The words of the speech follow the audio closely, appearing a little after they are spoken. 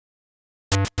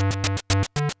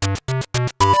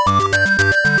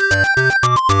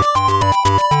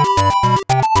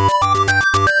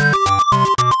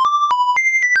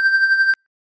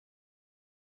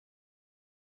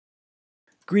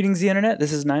Greetings the internet,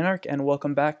 this is Ninarch and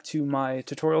welcome back to my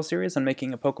tutorial series on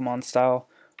making a Pokemon-style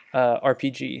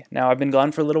RPG. Now I've been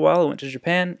gone for a little while, I went to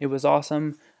Japan, it was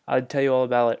awesome, I'd tell you all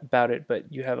about it,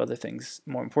 but you have other things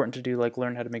more important to do like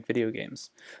learn how to make video games.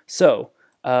 So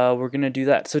we're going to do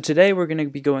that. So today we're going to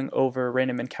be going over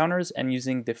random encounters and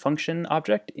using the function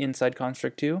object inside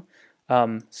Construct 2.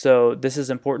 So this is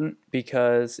important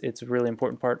because it's a really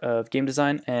important part of game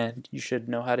design and you should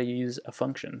know how to use a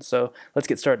function. So let's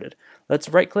get started. Let's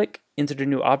right click, insert a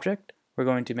new object. We're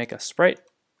going to make a sprite.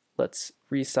 Let's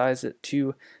resize it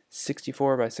to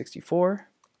 64 by 64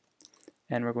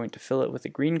 and we're going to fill it with a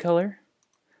green color.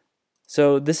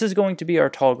 So this is going to be our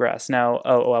tall grass. Now,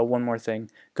 one more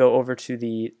thing. Go over to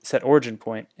the set origin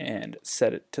point and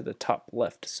set it to the top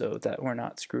left so that we're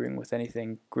not screwing with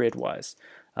anything grid-wise.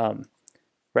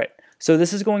 Right, so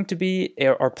this is going to be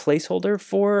our placeholder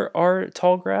for our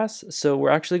tall grass, so we're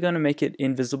actually going to make it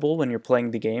invisible when you're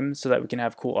playing the game so that we can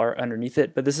have cool art underneath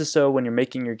it, but this is so when you're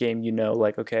making your game you know,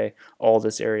 like, okay, all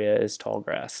this area is tall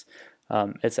grass,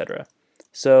 etc.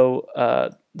 So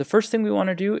the first thing we want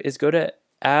to do is go to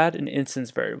add an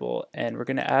instance variable, and we're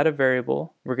going to add a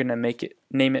variable, we're going to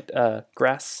name it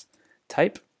grass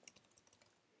type,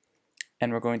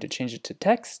 and we're going to change it to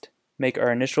text. Make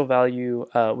our initial value,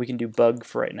 we can do bug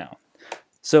for right now.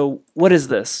 So what is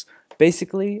this?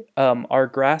 Basically, our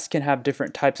grass can have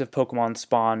different types of Pokemon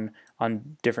spawn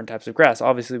on different types of grass.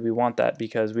 Obviously we want that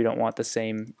because we don't want the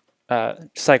same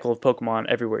cycle of Pokemon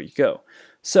everywhere you go.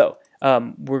 So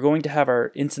we're going to have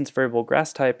our instance variable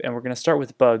grass type, and we're going to start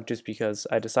with bug just because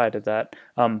I decided that.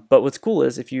 But what's cool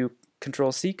is if you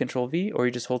Control-C, Control-V, or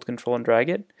you just hold Control and drag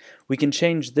it, we can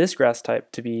change this grass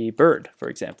type to be bird, for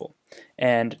example.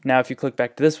 And now if you click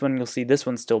back to this one, you'll see this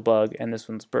one's still bug and this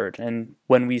one's bird. And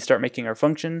when we start making our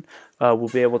function, we'll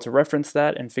be able to reference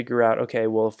that and figure out, okay,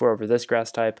 well, if we're over this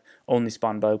grass type, only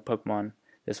spawn bug Pokemon,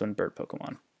 this one bird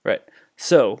Pokemon. Right,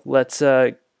 so let's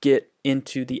get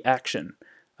into the action.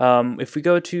 If we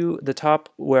go to the top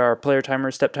where our player timer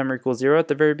step timer equals 0 at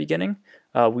the very beginning,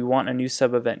 we want a new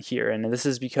sub event here, and this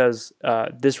is because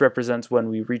this represents when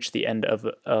we reach the end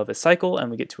of a cycle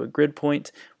and we get to a grid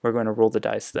point. We're going to roll the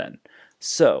dice then.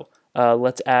 So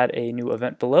let's add a new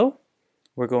event below.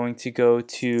 We're going to go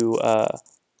to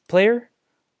player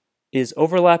is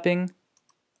overlapping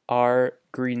our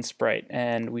green sprite,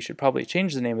 and we should probably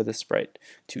change the name of this sprite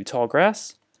to tall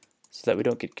grass so that we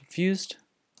don't get confused.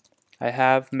 I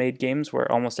have made games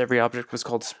where almost every object was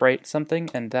called sprite something,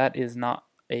 and that is not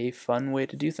a fun way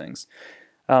to do things.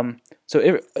 So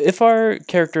if our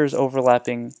character is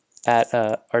overlapping at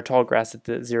our tall grass at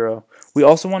the 0, we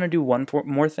also want to do one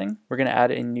more thing. We're going to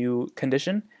add a new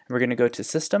condition, and we're going to go to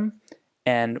System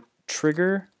and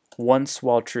trigger once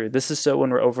while true. This is so when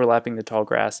we're overlapping the tall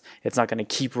grass, it's not going to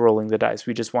keep rolling the dice.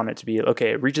 We just want it to be,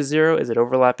 okay, it reaches 0, is it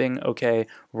overlapping? Okay,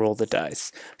 roll the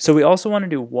dice. So we also want to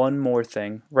do one more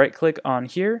thing. Right click on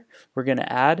here, we're going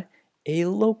to add a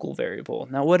local variable.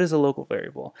 Now what is a local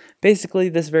variable? Basically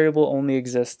this variable only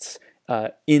exists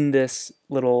in this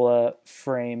little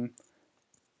frame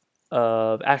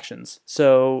of actions.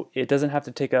 So it doesn't have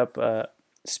to take up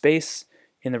space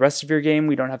in the rest of your game.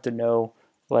 We don't have to know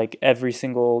like every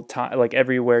single time, like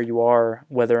everywhere you are,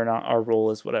 whether or not our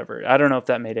role is whatever. I don't know if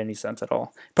that made any sense at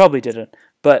all. Probably didn't.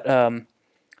 But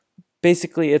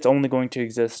basically it's only going to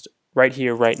exist right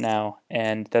here, right now,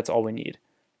 and that's all we need.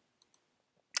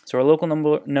 So our local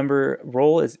number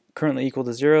role is currently equal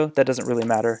to 0. That doesn't really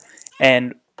matter.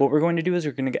 And what we're going to do is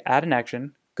we're going to add an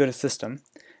action, go to System,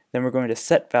 then we're going to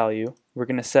set value. We're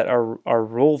going to set our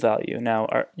role value. Now,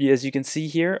 as you can see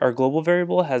here, our global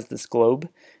variable has this globe.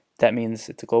 That means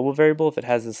it's a global variable. If it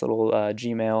has this little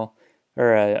Gmail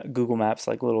or Google Maps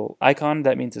like little icon,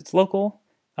 that means it's local.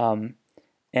 And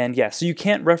yeah, so you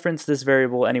can't reference this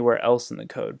variable anywhere else in the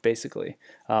code, basically.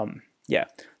 Yeah,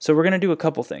 so we're going to do a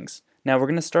couple things. Now we're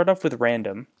going to start off with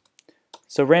random.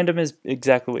 So random is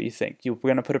exactly what you think. We're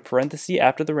going to put a parenthesis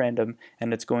after the random,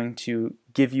 and it's going to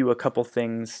give you a couple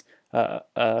things,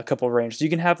 a couple ranges. So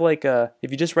you can have like, if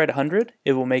you just write 100,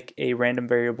 it will make a random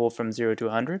variable from 0 to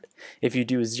 100. If you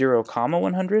do 0,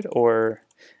 100, or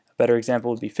a better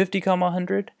example would be 50,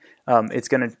 100, it's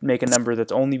going to make a number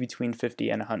that's only between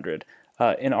 50 and 100.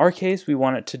 In our case, we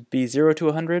want it to be 0 to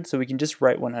 100, so we can just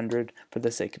write 100 for the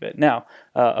sake of it. Now,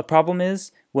 a problem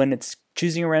is when it's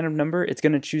choosing a random number, it's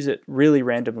going to choose it really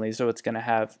randomly, so it's going to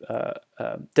have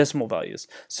decimal values.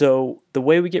 So the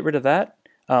way we get rid of that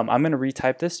I'm going to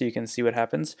retype this so you can see what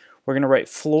happens. We're going to write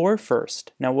floor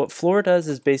first. Now what floor does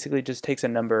is basically just takes a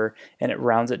number and it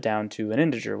rounds it down to an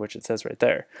integer, which it says right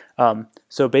there.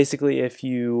 So basically if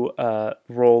you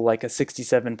roll like a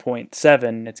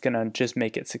 67.7, it's going to just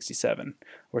make it 67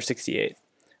 or 68.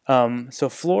 So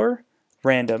floor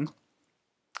random.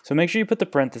 So make sure you put the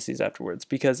parentheses afterwards,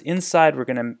 because inside we're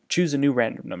going to choose a new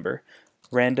random number.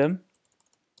 Random,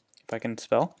 if I can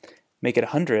spell, make it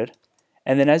 100.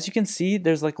 And then as you can see,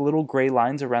 there's like little gray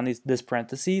lines around this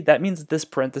parenthesis. That means that this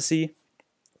parenthesis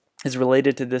is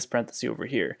related to this parenthesis over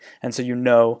here. And so you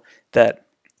know that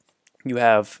you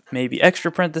have maybe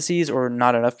extra parentheses or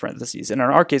not enough parentheses. And in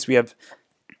our case, we have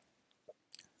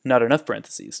not enough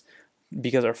parentheses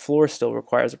because our floor still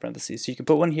requires a parenthesis. So you can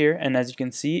put one here, and as you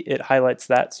can see, it highlights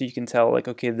that so you can tell like,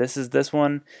 okay, this is this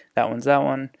one, that one's that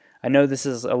one. I know this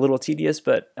is a little tedious,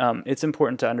 but it's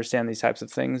important to understand these types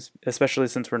of things, especially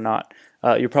since we're not,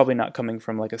 you're probably not coming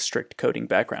from like a strict coding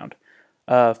background.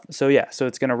 So yeah, so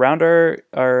it's going to round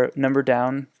our number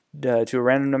down to a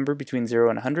random number between 0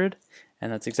 and 100,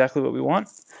 and that's exactly what we want.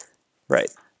 Right.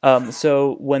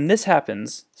 So when this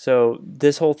happens, so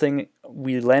this whole thing,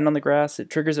 we land on the grass,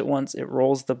 it triggers it once, it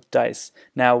rolls the dice.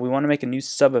 Now we want to make a new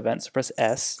sub event, so press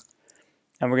S,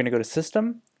 and we're going to go to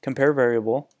System, Compare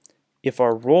Variable. If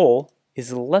our roll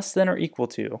is less than or equal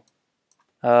to,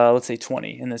 let's say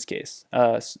 20 in this case.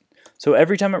 So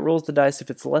every time it rolls the dice, if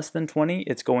it's less than 20,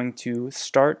 it's going to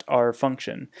start our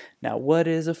function. Now, what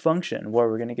is a function? Well,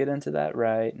 we're going to get into that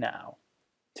right now.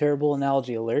 Terrible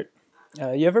analogy alert.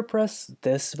 You ever press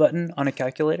this button on a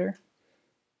calculator?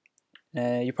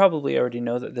 You probably already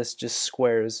know that this just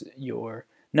squares your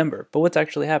number, but what's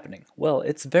actually happening? Well,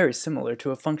 it's very similar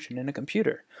to a function in a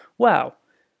computer. Wow!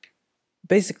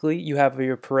 Basically, you have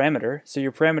your parameter. So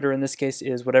your parameter in this case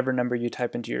is whatever number you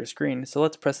type into your screen. So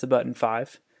let's press the button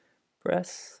 5.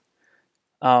 Press.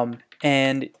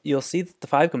 And you'll see that the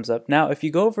 5 comes up. Now, if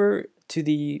you go over to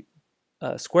the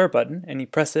square button and you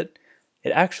press it,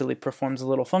 it actually performs a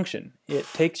little function. It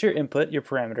takes your input, your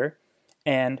parameter,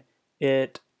 and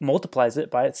it multiplies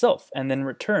it by itself and then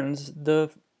returns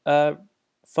the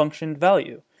function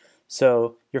value.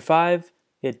 So your 5,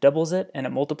 it doubles it and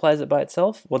it multiplies it by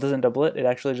itself. Well, it doesn't double it, it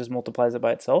actually just multiplies it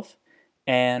by itself,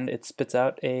 and it spits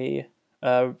out a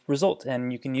result,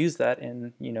 and you can use that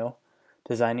in, you know,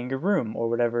 designing your room or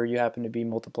whatever you happen to be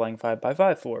multiplying 5 by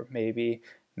 5 for, maybe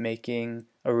making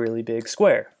a really big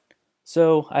square.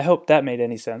 So I hope that made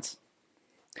any sense.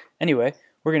 Anyway,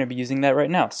 we're going to be using that right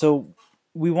now. So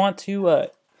we want to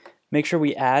make sure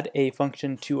we add a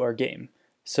function to our game.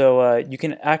 So you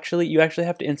actually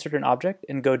have to insert an object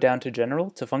and go down to General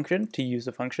to Function to use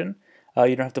a function.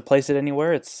 You don't have to place it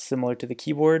anywhere. It's similar to the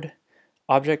keyboard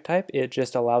object type. It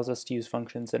just allows us to use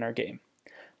functions in our game.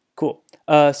 Cool.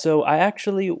 So I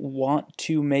actually want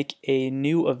to make a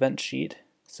new event sheet.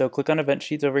 So click on Event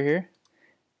Sheets over here.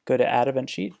 Go to Add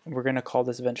Event Sheet. We're going to call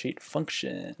this event sheet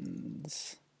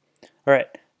Functions. All right.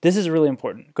 This is really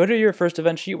important. Go to your first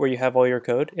event sheet where you have all your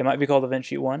code. It might be called Event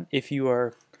Sheet 1. If you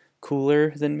are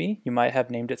cooler than me, you might have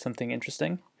named it something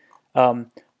interesting.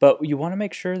 But you want to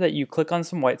make sure that you click on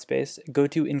some white space, go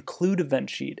to Include Event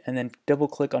Sheet, and then double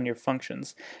click on your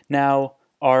functions. Now,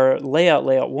 our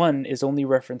layout 1 is only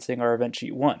referencing our event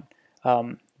sheet 1,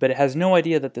 but it has no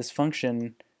idea that this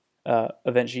function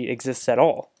event sheet exists at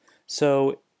all.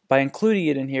 So by including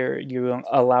it in here, you're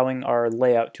allowing our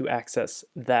layout to access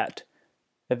that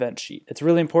event sheet. It's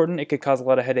really important. It could cause a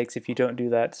lot of headaches if you don't do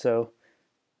that, so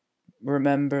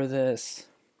remember this.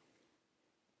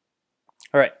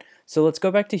 All right, so let's go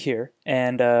back to here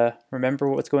and remember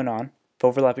what's going on. If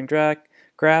overlapping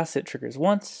grass, it triggers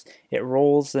once, it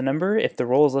rolls the number. If the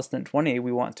roll is less than 20,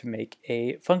 we want to make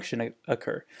a function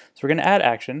occur. So we're going to add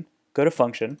action, go to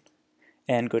function,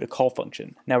 and go to call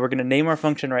function. Now we're going to name our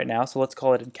function right now, so let's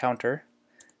call it encounter.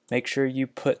 Make sure you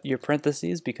put your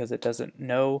parentheses because it doesn't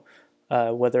know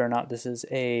whether or not this is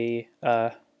a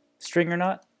string or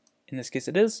not. In this case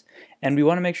it is, and we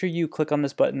want to make sure you click on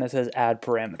this button that says add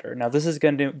parameter. Now this is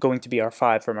going to be our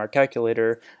 5 from our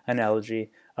calculator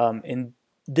analogy. In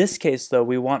this case though,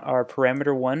 we want our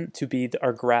parameter 1 to be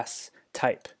our grass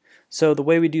type. So the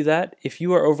way we do that, if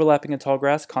you are overlapping a tall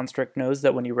grass, Construct knows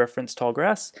that when you reference tall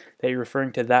grass, that you're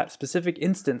referring to that specific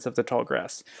instance of the tall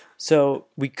grass. So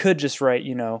we could just write,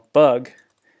 you know, bug,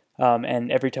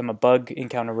 and every time a bug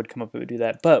encounter would come up, it would do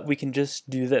that. But we can just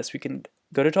do this. We can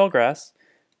go to tall grass,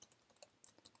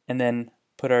 and then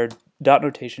put our dot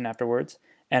notation afterwards,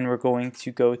 and we're going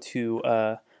to go to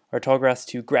our tall grass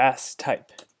to grass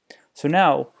type. So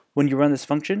now, when you run this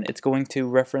function, it's going to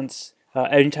reference,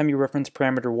 anytime you reference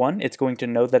parameter 1, it's going to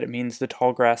know that it means the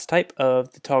tall grass type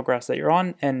of the tall grass that you're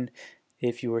on, and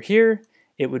If you were here,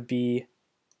 it would be,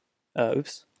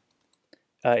 it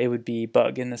would be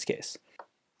bug in this case.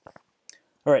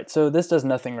 All right, so this does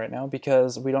nothing right now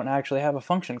because we don't actually have a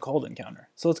function called encounter.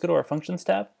 So let's go to our functions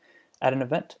tab, add an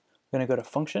event. We're going to go to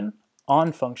function,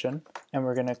 on function, and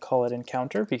we're going to call it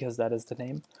encounter because that is the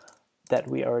name that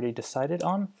we already decided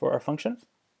on for our function.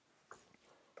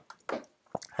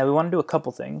 Now we want to do a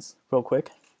couple things real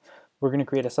quick. We're going to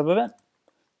create a sub event,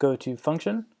 go to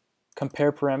function,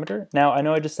 compare parameter. Now I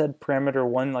know I just said parameter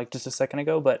 1 like just a second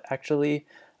ago, but actually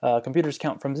computers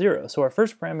count from 0. So our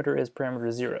first parameter is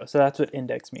parameter 0. So that's what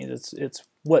index means. It's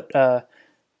what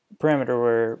parameter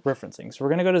we're referencing. So we're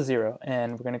going to go to 0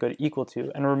 and we're going to go to equal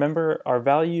to. And remember, our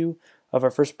value of our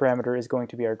first parameter is going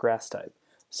to be our grass type.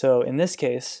 So in this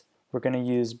case, we're going to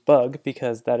use bug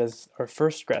because that is our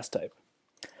first grass type.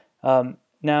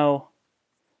 Now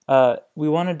we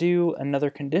want to do another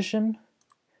condition,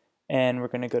 and we're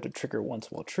going to go to trigger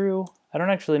once while true. I don't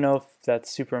actually know if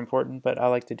that's super important, but I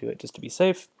like to do it just to be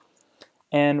safe.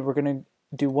 And we're going to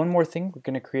do one more thing. We're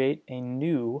going to create a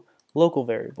new local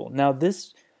variable. Now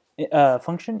this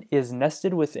function is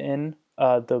nested within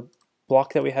the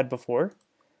block that we had before.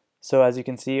 So as you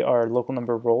can see, our local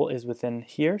number roll is within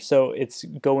here. So it's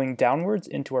going downwards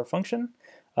into our function.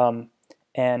 So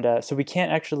we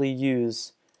can't actually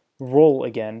use roll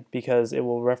again because it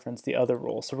will reference the other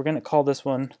roll. So we're going to call this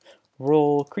one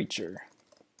roll creature.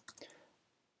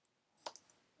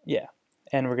 Yeah,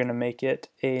 and we're going to make it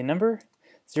a number.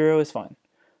 0 is fine.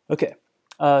 Okay,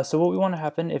 so what we want to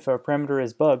happen if our parameter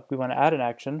is bug, we want to add an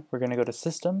action. We're going to go to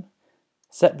system,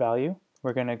 set value.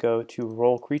 We're going to go to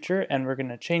roll creature, and we're going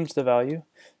to change the value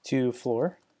to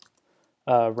floor,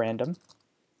 random.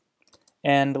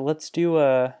 And let's do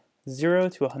 0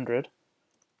 to 100.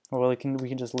 Or we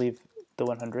can just leave the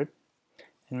 100.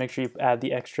 And make sure you add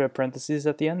the extra parentheses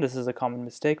at the end. This is a common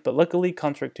mistake, but luckily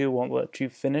Construct 2 won't let you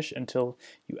finish until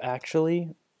you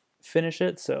actually finish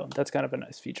it, so that's kind of a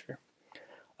nice feature.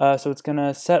 So it's going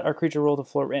to set our creature roll to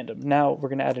floor random. Now we're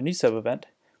going to add a new sub event.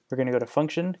 We're going to go to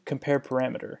function, compare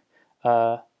parameter.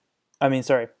 We're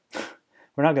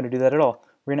not going to do that at all.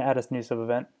 We're going to add a new sub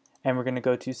event, and we're going to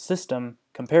go to system,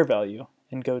 compare value,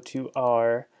 and go to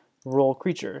our roll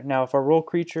creature. Now if our roll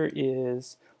creature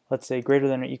is, let's say, greater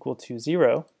than or equal to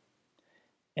 0,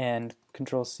 and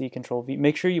Control-C, Control-V.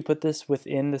 Make sure you put this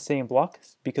within the same block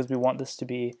because we want this to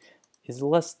be is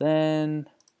less than,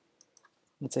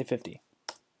 let's say, 50.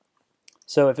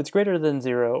 So if it's greater than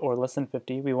 0 or less than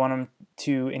 50, we want them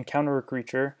to encounter a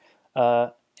creature,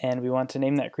 and we want to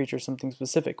name that creature something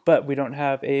specific. But we don't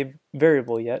have a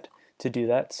variable yet to do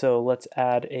that, so let's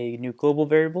add a new global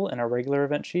variable in our regular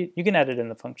event sheet. You can add it in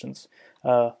the functions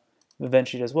event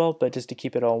sheet as well, but just to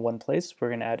keep it all in one place, we're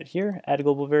going to add it here, add a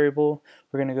global variable.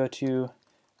 We're going to go to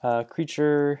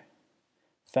creature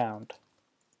found,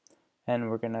 and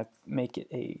we're going to make it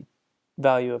a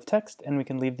value of text, and we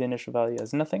can leave the initial value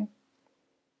as nothing.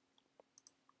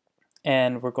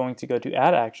 And we're going to go to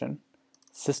add action,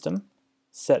 system,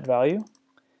 set value,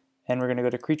 and we're going to go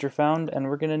to creature found, and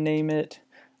we're going to name it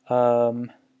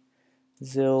Zilbo.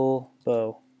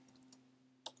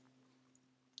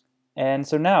 And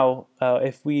so now,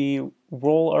 if we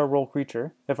roll our roll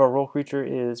creature, if our roll creature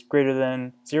is greater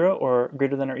than 0 or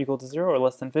greater than or equal to 0 or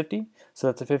less than 50, so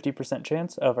that's a 50%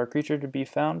 chance of our creature to be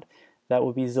found, that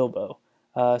will be Zilbo.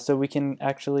 So we can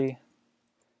actually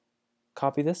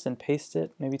copy this and paste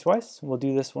it maybe twice. We'll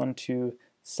do this one to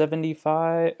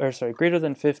 75, or sorry, greater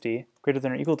than 50, greater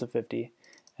than or equal to 50,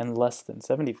 and less than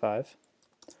 75.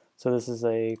 So this is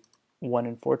a 1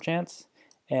 in 4 chance,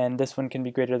 and this one can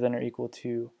be greater than or equal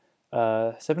to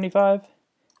 75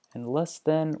 and less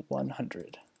than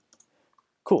 100.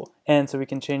 Cool. And so we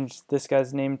can change this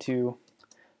guy's name to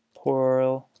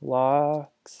Poloxis,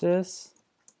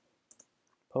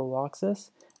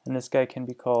 and this guy can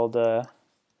be called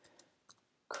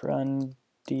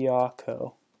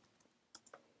Crundiaco.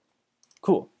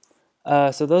 Cool.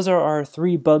 So those are our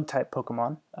 3 bug type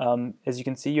Pokemon. As you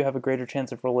can see, you have a greater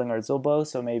chance of rolling our Zilbo,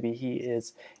 so maybe he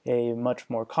is a much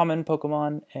more common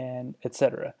Pokemon, and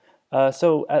etc.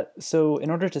 So in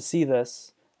order to see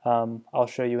this, I'll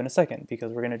show you in a second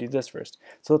because we're going to do this first.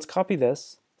 So let's copy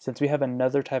this. Since we have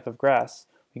another type of grass,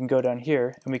 we can go down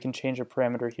here and we can change a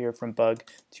parameter here from bug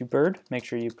to bird. Make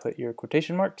sure you put your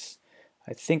quotation marks.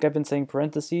 I think I've been saying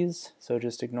parentheses, so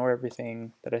just ignore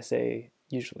everything that I say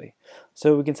usually.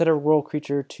 So we can set a roll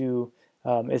creature to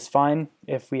is fine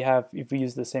if we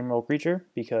use the same roll creature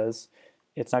because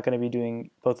it's not going to be doing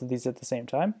both of these at the same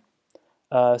time.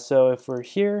 So if we're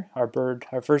here, our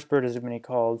first bird is going to be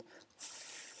called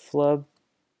Flubtron,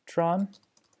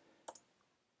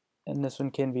 and this one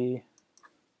can be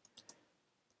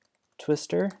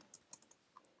Twister,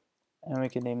 and we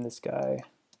can name this guy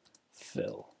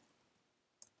Phil.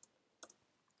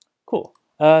 Cool.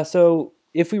 So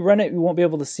if we run it, we won't be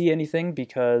able to see anything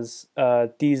because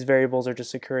these variables are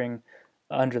just occurring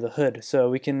under the hood. So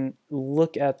we can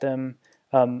look at them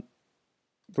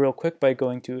real quick by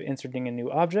going to inserting a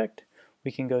new object.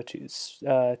 We can go to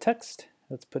text.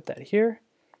 Let's put that here.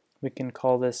 We can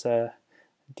call this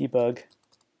debug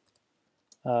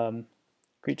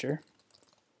creature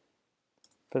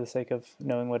for the sake of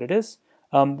knowing what it is.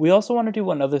 We also want to do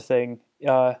one other thing.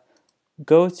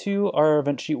 Go to our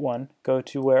event sheet 1, go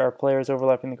to where our player is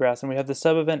overlapping the grass, and we have the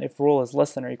sub event. If roll is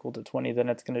less than or equal to 20, then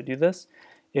it's going to do this.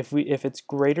 If it's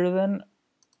greater than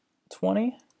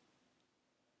 20,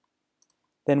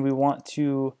 then we want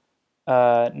to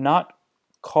not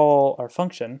call our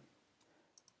function.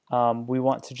 We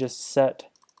want to just set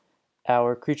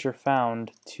our creature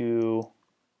found to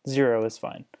 0 is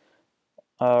fine.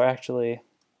 Or actually,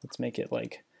 let's make it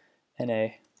like NA,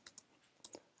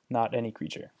 not any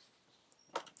creature.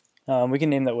 We can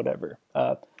name that whatever.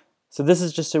 So this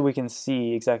is just so we can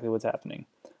see exactly what's happening.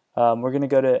 We're going to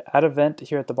go to add event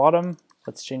here at the bottom.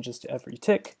 Let's change this to every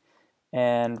tick,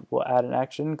 and we'll add an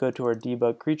action. Go to our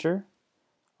debug creature,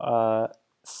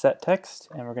 set text,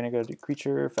 and we're going to go to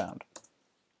creature found.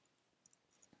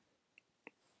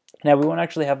 Now we won't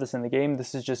actually have this in the game.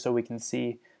 This is just so we can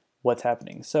see what's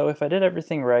happening. So if I did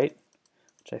everything right,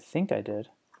 which I think I did,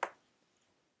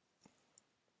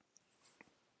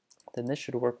 then this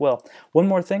should work well. One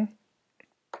more thing,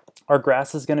 our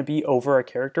grass is going to be over our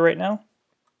character right now,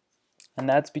 and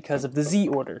that's because of the Z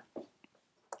order.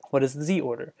 What is the Z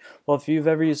order? Well, if you've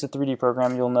ever used a 3D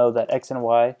program, you'll know that X and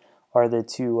Y are the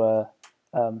two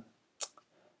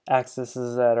axes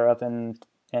that are up and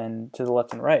to the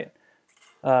left and right.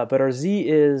 But our Z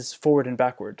is forward and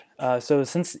backward. So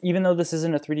since even though this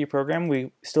isn't a 3D program,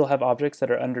 we still have objects that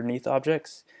are underneath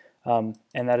objects. And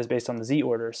that is based on the Z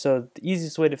order. So the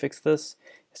easiest way to fix this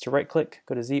is to right click,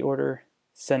 go to Z order,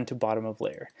 send to bottom of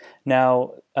layer.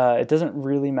 Now it doesn't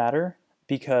really matter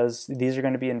because these are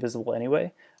going to be invisible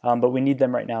anyway, but we need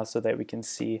them right now so that we can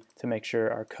see to make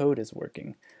sure our code is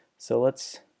working. So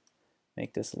let's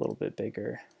make this a little bit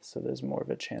bigger so there's more of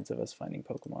a chance of us finding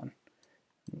Pokemon.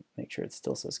 Make sure it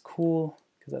still says cool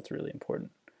because that's really important.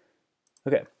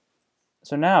 Okay,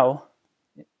 so now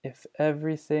if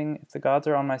the gods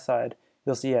are on my side,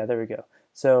 you'll see, yeah, there we go.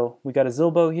 So we got a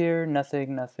Zilbo here,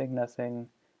 nothing, nothing, nothing,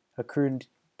 a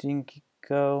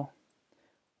Crudinko,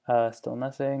 still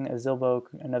nothing, a Zilbo,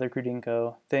 another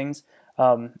Crudinko, things.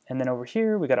 And then over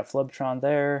here, we got a Flubtron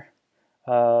there,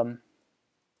 another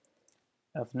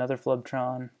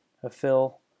Flubtron, a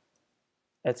Phil,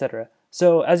 etc.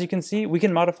 So as you can see, we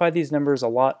can modify these numbers a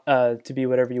lot to be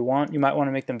whatever you want. You might want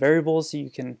to make them variables so you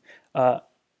can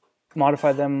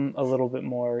modify them a little bit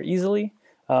more easily.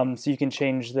 So you can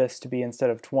change this to be, instead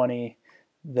of 20,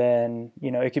 then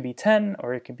it could be 10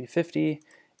 or it could be 50,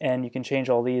 and you can change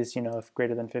all these. If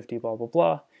greater than 50, blah blah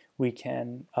blah. We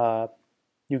can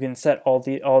you can set all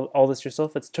this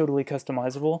yourself. It's totally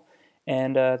customizable,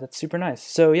 and that's super nice.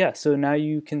 So yeah, so now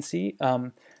you can see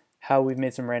how we've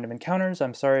made some random encounters.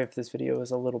 I'm sorry if this video is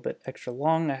a little bit extra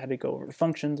long. I had to go over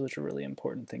functions, which are a really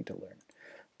important thing to learn.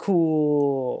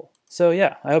 Cool. So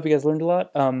yeah, I hope you guys learned a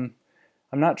lot. I'm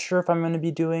not sure if I'm going to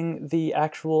be doing the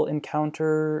actual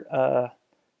encounter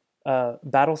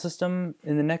battle system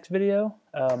in the next video.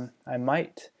 I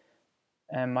might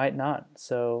and might not,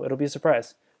 so it'll be a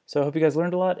surprise. So I hope you guys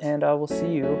learned a lot, and I will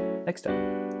see you next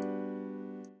time.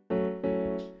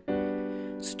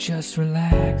 So just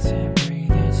relax and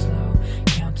breathe in.